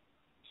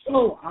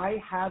 So I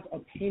have a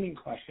painting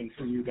question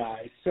for you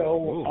guys.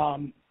 So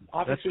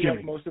obviously,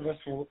 like most of us,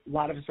 a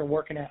lot of us are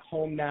working at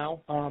home now.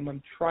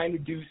 I'm trying to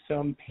do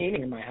some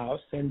painting in my house,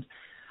 and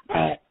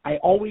I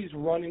always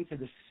run into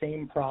the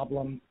same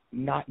problem,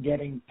 not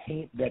getting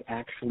paint that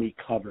actually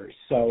covers.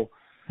 So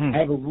I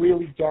have a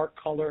really dark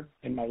color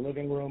in my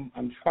living room.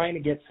 I'm trying to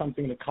get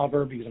something to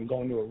cover because I'm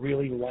going to a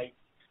really light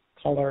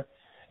color.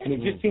 And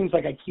it just seems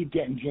like I keep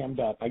getting jammed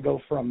up. I go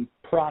from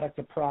product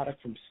to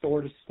product, from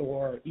store to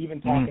store,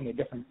 even talking to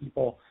different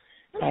people.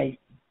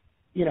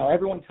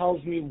 Everyone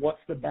tells me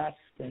what's the best,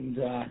 and,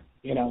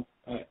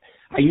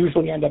 I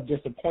usually end up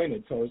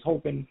disappointed. So I was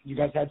hoping you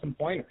guys had some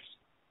pointers.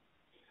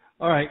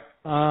 All right.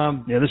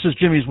 Yeah, this is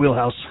Jimmy's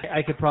wheelhouse.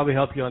 I could probably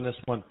help you on this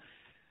one.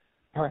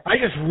 All right. I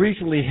just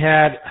recently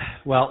had,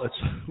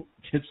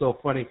 it's so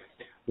funny.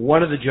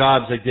 One of the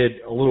jobs I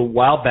did a little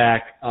while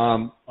back,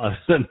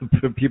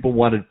 people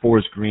wanted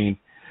forest green,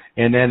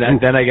 and then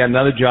I got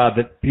another job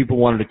that people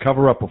wanted to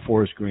cover up a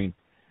forest green.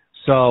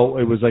 So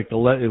it was like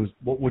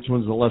which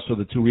one's the lesser of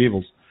the two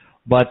evils?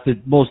 But the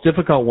most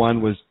difficult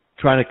one was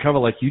trying to cover,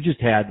 like you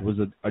just had, was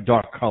a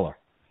dark color.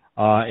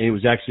 It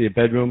was actually a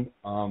bedroom,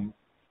 and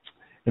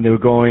they were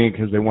going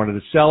because they wanted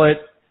to sell it,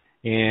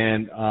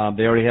 and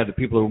they already had the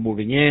people who were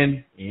moving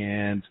in,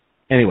 and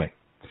anyway.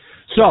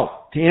 So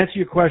to answer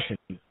your question,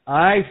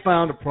 I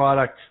found a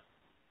product.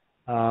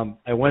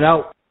 I went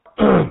out.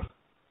 I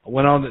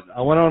went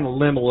on a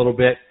limb a little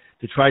bit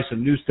to try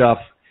some new stuff,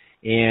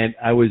 and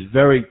I was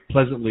very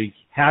pleasantly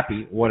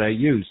happy with what I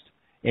used,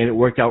 and it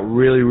worked out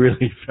really,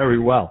 really very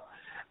well.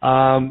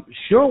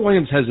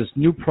 Sherwin-Williams has this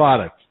new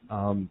product,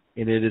 and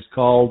it is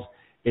called.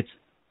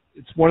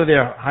 It's one of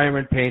their higher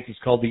end paints. It's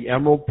called the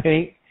Emerald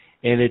Paint,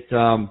 and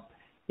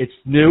it's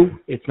new.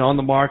 It's on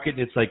the market.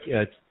 It's like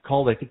it's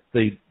called, I think,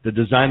 the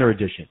Designer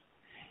Edition,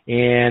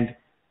 and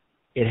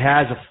it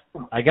has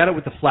I got it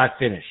with the flat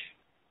finish,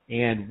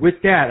 and with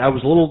that I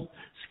was a little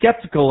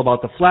skeptical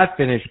about the flat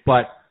finish,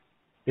 but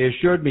they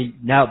assured me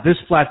now this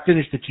flat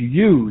finish that you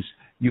use,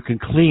 you can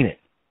clean it.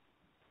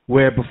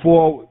 Where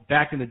before,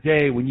 back in the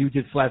day, when you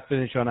did flat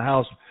finish on a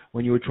house,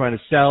 when you were trying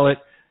to sell it,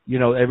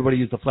 everybody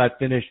used the flat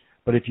finish,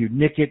 but if you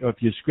nick it or if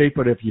you scrape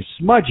it or if you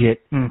smudge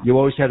it, you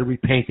always had to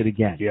repaint it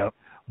again. Yep.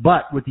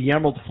 But with the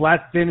emerald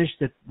flat finish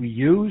that we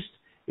used,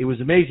 it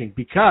was amazing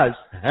because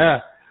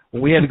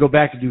when we had to go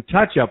back and do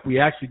touch-up, we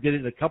actually did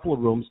it in a couple of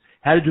rooms,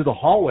 had to do the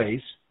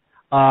hallways.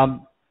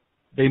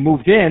 They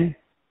moved in,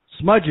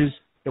 smudges,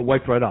 it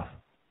wiped right off.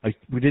 I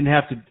did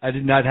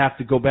not have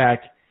to go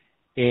back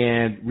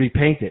and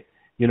repaint it.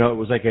 It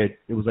was like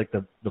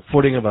the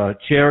footing of a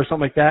chair or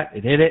something like that.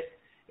 It hit it,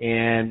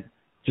 and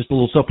just a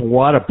little soap and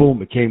water,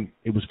 boom,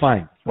 it was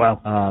fine.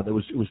 Wow. It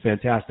was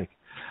fantastic.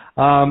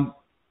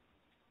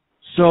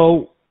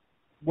 So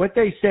what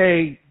they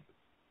say,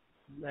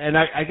 and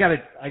I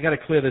gotta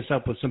clear this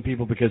up with some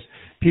people because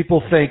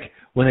people think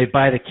when they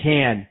buy the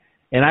can,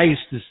 and I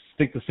used to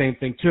think the same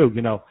thing too.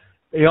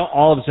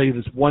 All of a sudden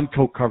this one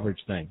coat coverage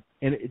thing,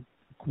 and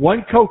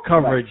one coat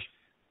coverage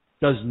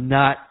does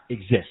not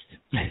exist.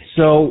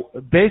 So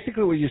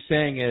basically, what you're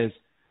saying is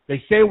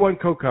they say one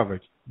coat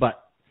coverage,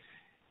 but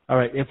all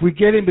right, if we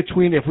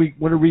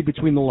want to read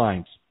between the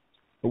lines,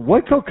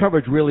 one coat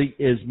coverage really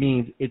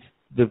means it's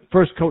the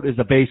first coat is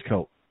a base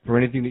coat for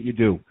anything that you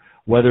do,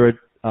 whether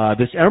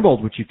this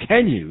emerald, which you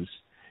can use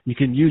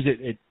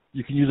it.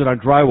 You can use it on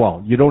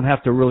drywall. You don't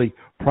have to really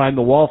prime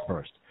the wall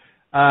first.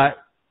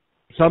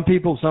 Some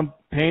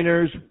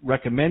painters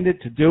recommend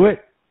it to do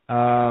it,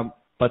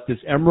 but this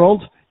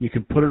emerald, you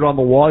can put it on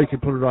the wall. You can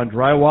put it on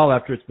drywall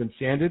after it's been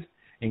sanded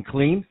and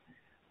cleaned.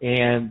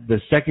 And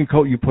the second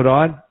coat you put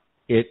on,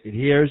 it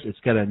adheres. It's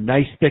got a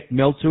nice thick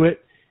mill to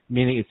it,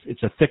 meaning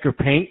it's a thicker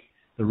paint.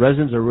 The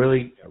resins are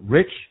really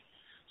rich.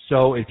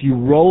 So if you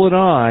roll it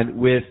on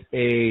with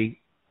I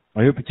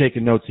hope you're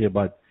taking notes here,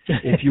 bud.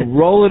 If you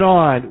roll it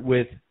on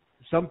with,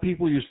 some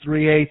people use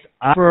 3/8.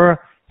 I prefer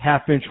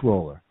half-inch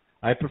roller.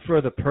 I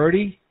prefer the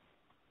Purdy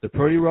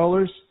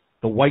rollers,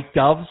 the White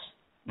Doves.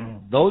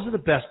 Those are the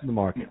best in the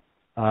market,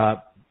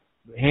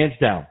 hands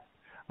down.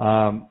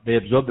 They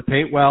absorb the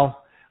paint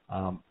well.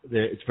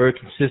 It's very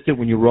consistent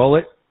when you roll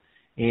it,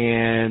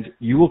 and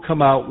you will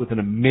come out with an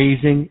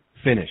amazing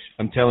finish.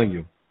 I'm telling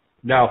you.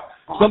 Now,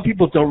 some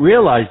people don't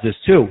realize this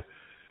too,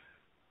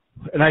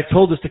 and I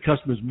told this to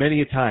customers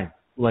many a time.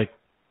 Like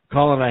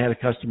Colin and I had a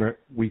customer,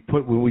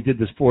 when we did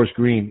this forest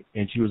green,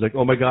 and she was like,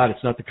 "Oh my God,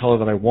 it's not the color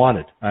that I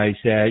wanted." I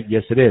said,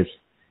 "Yes, it is.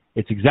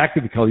 It's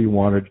exactly the color you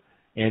wanted,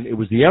 and it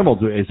was the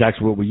emerald is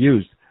actually what we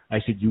used."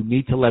 I said, "You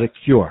need to let it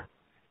cure.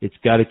 It's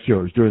got to cure."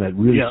 It was during that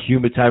really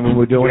humid time when we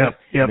were doing it.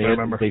 I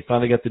remember. They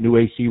finally got the new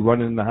AC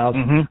running in the house.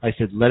 I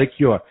said, "Let it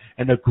cure."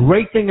 And the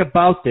great thing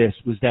about this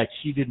was that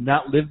she did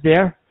not live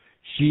there.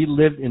 She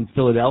lived in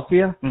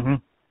Philadelphia,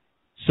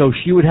 so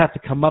she would have to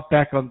come up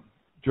back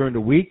during the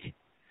week.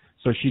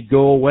 So she'd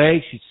go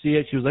away, she'd see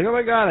it, she was like, "Oh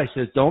my God." I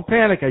said, "Don't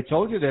panic, I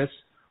told you this.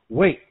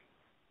 Wait."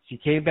 She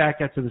came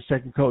back after the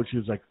second coat, she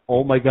was like,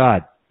 "Oh my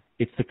God,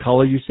 it's the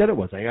color you said it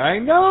was." I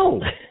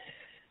know.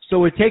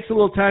 So it takes a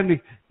little time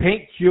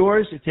paint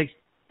cures,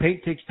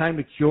 paint takes time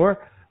to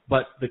cure,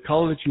 but the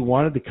color that you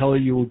wanted, the color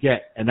you will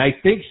get. And I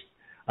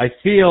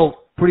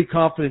feel pretty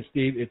confident,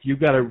 Steve, if you've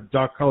got a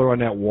dark color on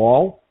that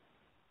wall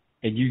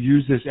and you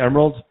use this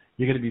emerald,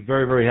 you're going to be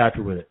very, very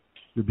happy with it.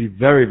 You'll be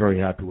very, very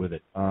happy with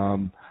it.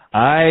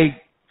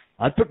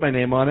 I'd put my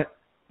name on it.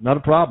 Not a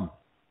problem.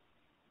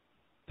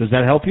 Does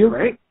that help you?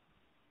 Great.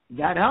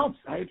 That helps.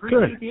 I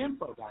appreciate the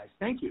info, guys.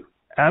 Thank you.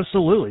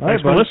 Absolutely.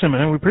 Thanks for listening,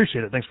 man. We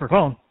appreciate it. Thanks for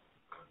calling.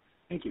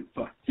 Thank you.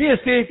 Bye. See you,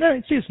 Steve. All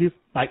right. See you, Steve.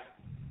 Bye.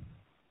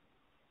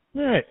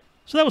 All right.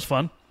 So that was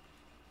fun.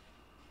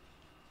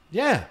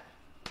 Yeah.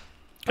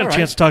 Got a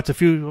chance to talk to a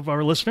few of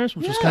our listeners,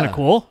 which was kind of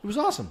cool. It was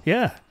awesome.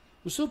 Yeah.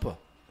 It was super.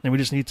 And we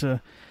just need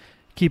to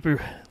keep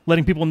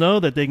letting people know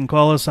that they can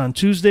call us on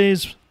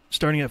Tuesdays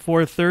starting at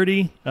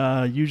 4:30.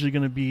 Usually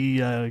going to be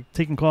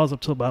taking calls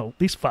up till about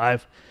at least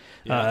 5.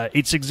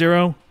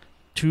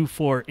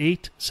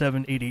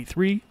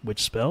 860-248-7883,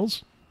 which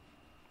spells?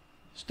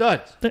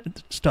 Stud.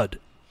 Stud.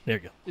 There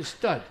you go. It's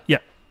stud. Yeah.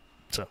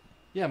 So.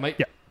 Yeah, I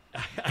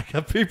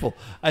got people.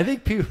 I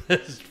think people.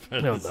 This is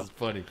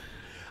funny.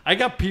 I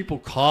got people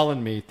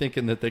calling me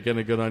thinking that they're going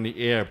to get on the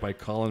air by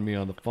calling me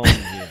on the phone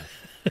here.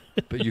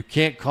 But you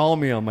can't call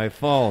me on my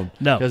phone.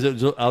 No.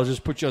 Because I'll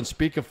just put you on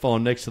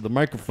speakerphone next to the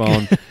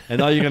microphone, and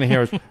all you're going to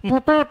hear is... It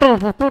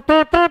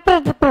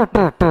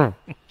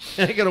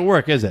ain't going to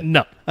work, is it?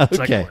 No. It's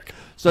not Okay. gonna work.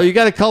 So you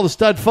got to call the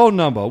stud phone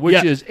number,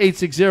 which is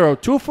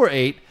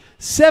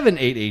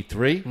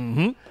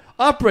 860-248-7883.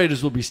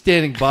 Operators will be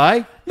standing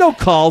by. No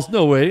calls,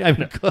 no way. I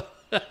mean,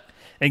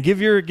 and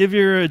give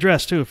your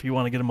address, too, if you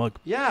want to get a mug.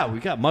 yeah, we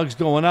got mugs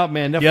going out,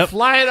 man. They're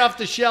flying off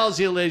the shelves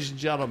here, ladies and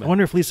gentlemen. I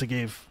wonder if Lisa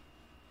gave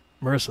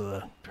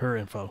Marissa her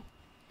info.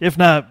 If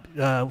not,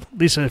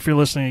 Lisa, if you're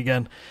listening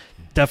again,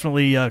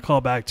 definitely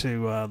call back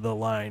to the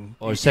line.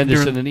 Or send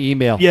us an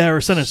email. Yeah, or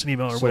send us an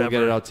email or So whatever.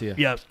 we'll get it out to you.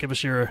 Yeah, give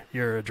us your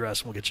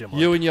address and we'll get you a mug.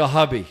 You and your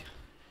hubby.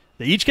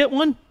 They each get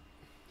one?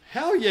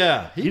 Hell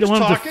yeah. You don't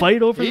want them to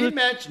fight over he it?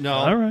 mentioned No.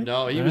 All right.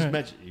 No, he All was right.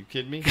 mentioning. You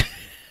kidding me?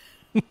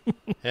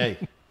 Hey.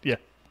 Yeah.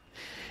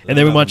 And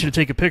then we want you to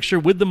take a picture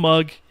with the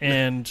mug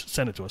and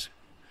send it to us.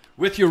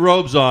 With your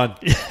robes on,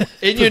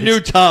 in your new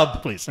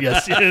tub, please.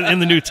 Yes, in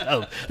the new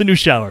tub, the new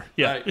shower.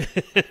 Yeah,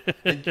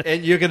 right.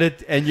 and you're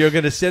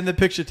gonna send the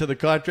picture to the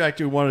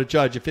contractor who wanted to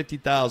charge you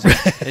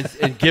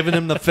 $50,000 and giving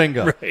him the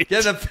finger. Right.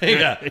 Get the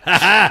finger.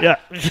 Right.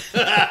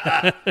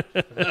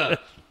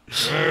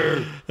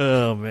 Yeah.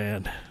 Oh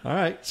man. All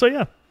right. So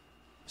yeah.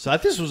 So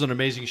this was an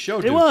amazing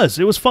show, dude. It was.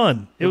 It was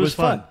fun. It was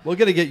fun. We're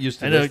gonna get used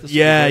to this.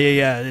 Yeah.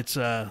 It's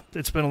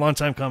been a long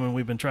time coming.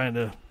 We've been trying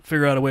to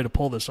figure out a way to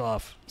pull this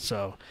off.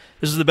 So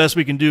this is the best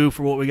we can do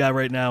for what we got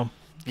right now.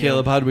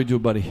 Caleb, how do we do,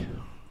 buddy?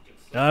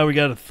 We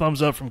got a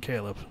thumbs up from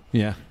Caleb.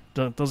 Yeah.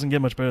 Doesn't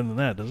get much better than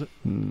that, does it?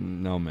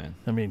 No, man.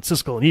 I mean,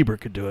 Siskel and Ebert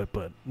could do it,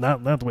 but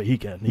not the way he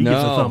can. He gives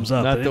a thumbs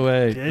up. Not the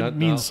way. It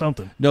means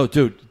something. No,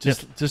 dude,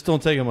 just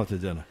don't take him out to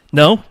dinner.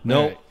 No?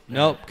 No,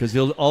 because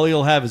all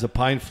he'll have is a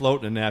pine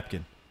float and a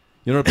napkin.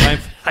 You know what a pine?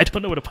 I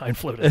don't know what a pine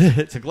float is.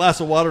 It's a glass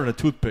of water and a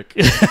toothpick.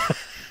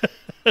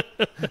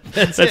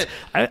 That's it.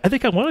 I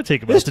think I want to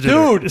take him out to dinner.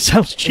 Dude, it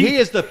sounds cheap. He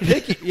is the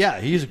picky.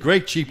 Yeah, he's a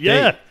great cheap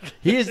date.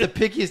 He is the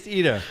pickiest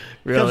eater.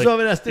 Really? Comes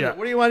over and asks dinner.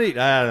 What do you want to eat?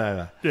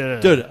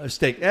 Dude, a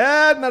steak.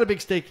 I'm not a big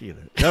steak eater.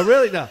 No,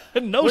 really, no.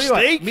 No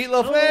steak.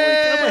 Meatloaf.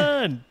 Come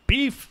on,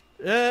 beef.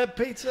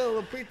 Pizza.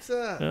 Oh,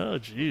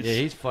 jeez. Yeah,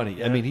 he's funny.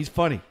 Yeah. I mean, he's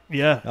funny.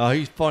 Yeah. Oh,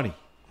 he's funny.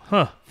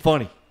 Huh.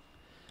 Funny.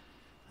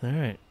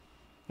 All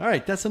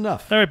right, that's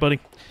enough. All right, buddy.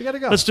 We got to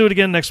go. Let's do it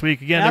again next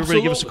week. Again, Absolutely.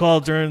 Everybody give us a call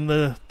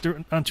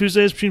on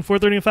Tuesdays between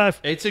 4:30 and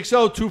 5.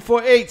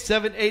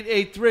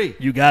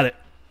 860-248-7883. You got it.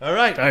 All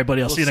right. All right,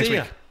 buddy. I'll see you next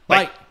week.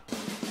 Bye.